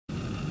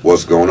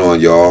What's going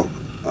on, y'all?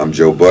 I'm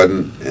Joe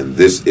Budden, and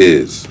this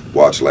is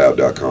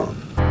WatchLOUD.com.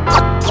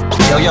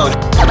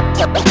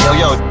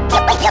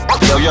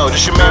 Yo,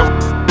 this your man,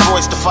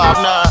 Royce the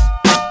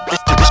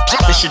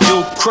 5'9". This your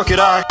dude, Crooked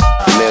Eye.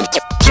 And then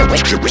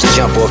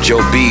jump off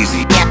Joe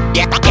Beezy.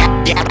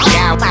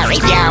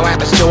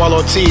 It's Joel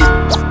Ortiz.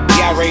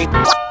 Y'all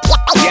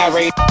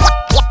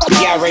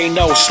already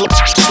know.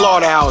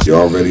 Slaughterhouse. You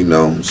already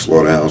know.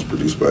 Slaughterhouse,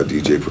 produced by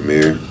DJ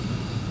PRhyme,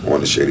 on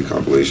the Shady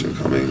compilation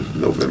coming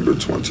November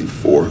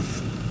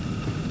 24th.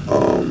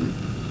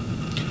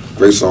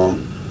 Great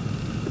song.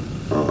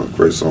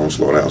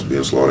 Slaughterhouse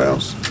being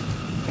Slaughterhouse.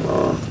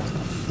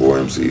 4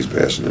 MCs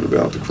passionate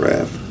about the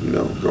craft, you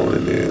know, going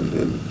in there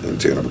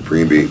and tearing up a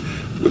preem beat,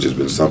 which has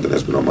been something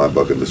that's been on my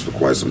bucket list for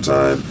quite some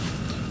time.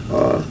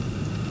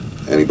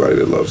 Anybody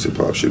that loves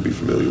hip-hop should be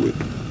familiar with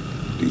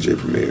DJ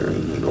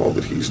PRhyme and all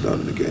that he's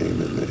done in the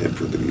game and the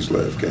imprint that he's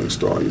left.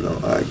 Gangstar, you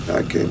know,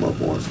 I came up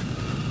on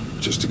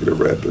just to get a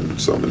rep and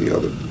so many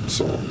other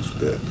songs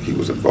that he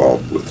was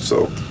involved with,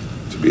 so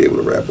to be able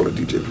to rap on a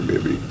DJ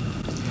PRhyme beat.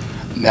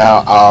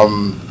 Now,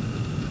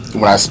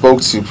 when I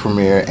spoke to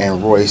PRhyme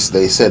and Royce,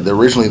 they said that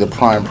originally the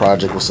PRhyme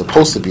project was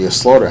supposed to be a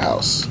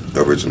Slaughterhouse.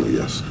 Originally,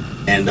 yes.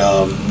 And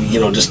you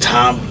know, just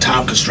time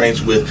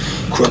constraints with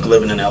Crook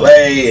living in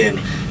LA, and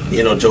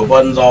you know, Joe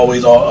Budden's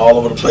always all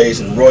over the place,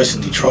 and Royce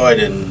in Detroit,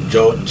 and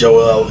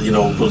Joel, you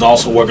know, was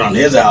also working on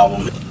his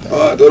album.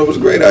 I thought it was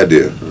a great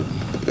idea,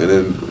 and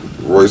then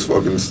Royce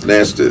fucking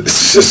snatched it.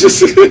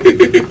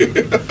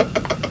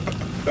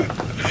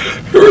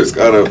 Royce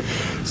kind of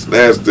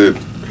snatched it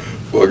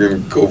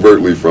fucking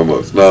covertly from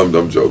us. No,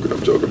 I'm joking,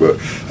 but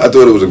I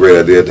thought it was a great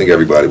idea. I think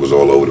everybody was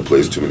all over the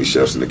place, too many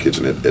chefs in the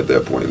kitchen at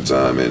that point in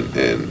time, and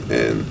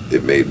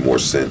it made more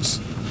sense.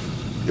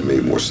 It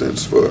made more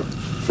sense for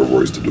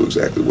Royce to do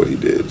exactly what he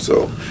did.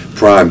 So,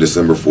 PRhyme,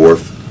 December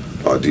 4th,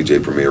 DJ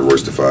PRhyme,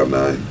 Royce the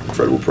 5'9",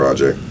 incredible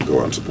project. Go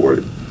out and support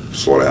it.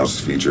 Slaughterhouse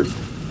is featured.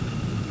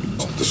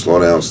 The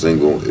Slaughterhouse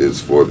single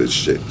is for the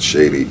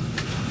Shady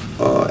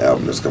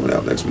album that's coming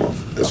out next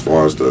month. As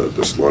far as the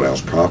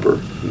Slaughterhouse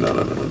proper,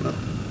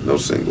 no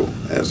single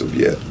as of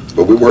yet.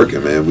 But we're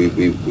working, man. We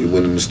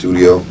went in the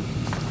studio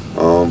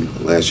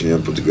last year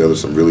and put together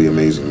some really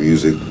amazing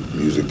music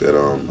that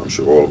I'm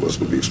sure all of us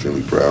would be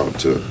extremely proud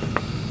to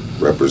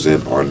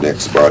represent our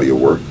next body of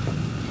work.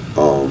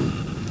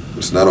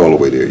 It's not all the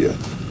way there yet.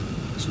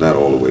 It's not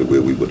all the way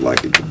where we would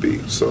like it to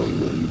be. So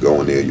when you go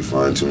in there, you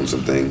fine tune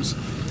some things.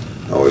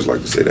 I always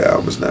like to say the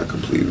album is not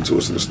complete until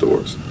it's in the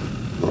stores.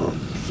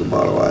 It's the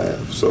motto I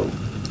have. So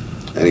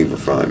any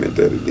refinement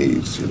that it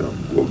needs, you know,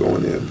 we'll go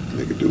in there and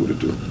make it do what it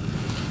do.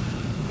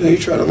 You know, you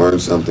try to learn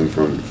something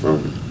from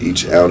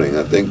each outing.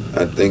 I think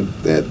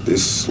that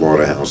this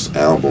Slaughterhouse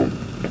album,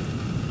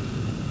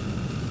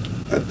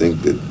 I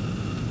think that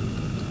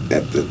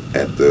at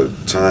the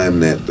time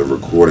that the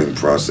recording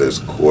process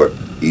caught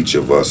each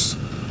of us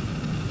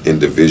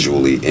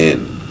individually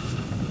in,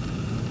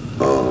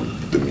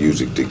 the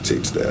music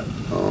dictates that.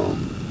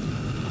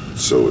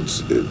 So it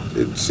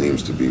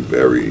seems to be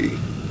very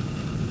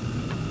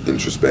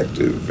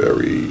introspective,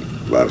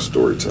 a lot of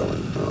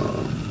storytelling.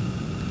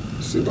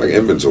 Seems like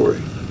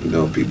inventory. You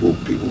know, people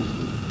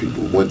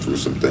went through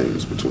some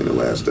things between the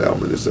last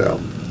album and this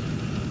album.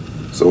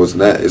 So it's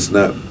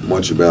not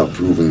much about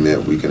proving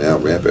that we can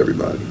out-rap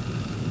everybody,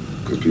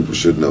 because people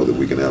should know that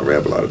we can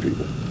out-rap a lot of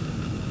people.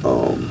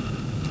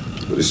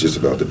 But it's just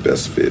about the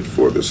best fit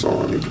for the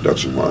song. I mean,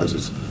 production-wise,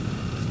 it's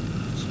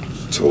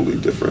totally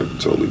different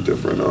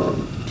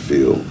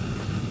feel,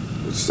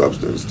 the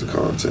substance, the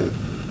content.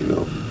 You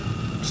know,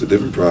 it's a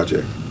different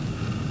project,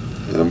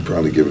 and I'm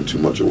probably giving too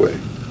much away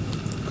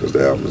because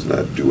the album is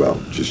not due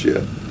out just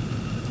yet.